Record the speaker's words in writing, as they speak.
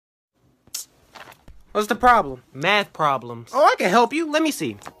What's the problem? Math problems. Oh, I can help you. Let me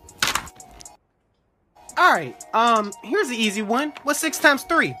see. Alright, here's the easy one. What's 6 times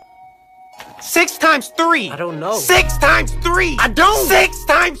 3? 6 times 3. I don't know. 6 times 3. I don't. 6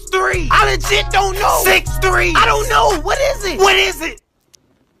 times 3. I legit don't know. 6 3. I don't know. What is it? What is it?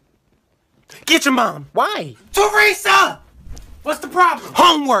 Get your mom. Why? Teresa! What's the problem?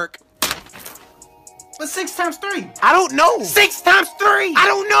 Homework. What's 6 times 3? I don't know. 6 times 3. I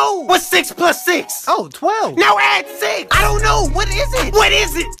don't know. What's 6 plus 6? Oh, 12. Now add 6. I don't know. What is it? What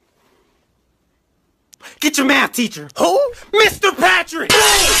is it? Get your math teacher. Who? Mr. Patrick.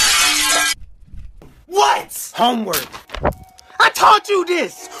 What? Homework. I taught you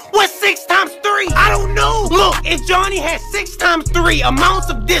this. What's 6 times 3? I don't know. Look, if Johnny had 6 times 3 amounts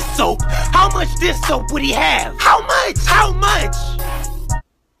of dish soap, how much dish soap would he have? How much? How much?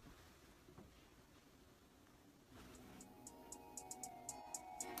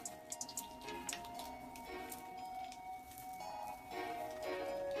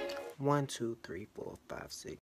 One, two, three, 4, 5, 6.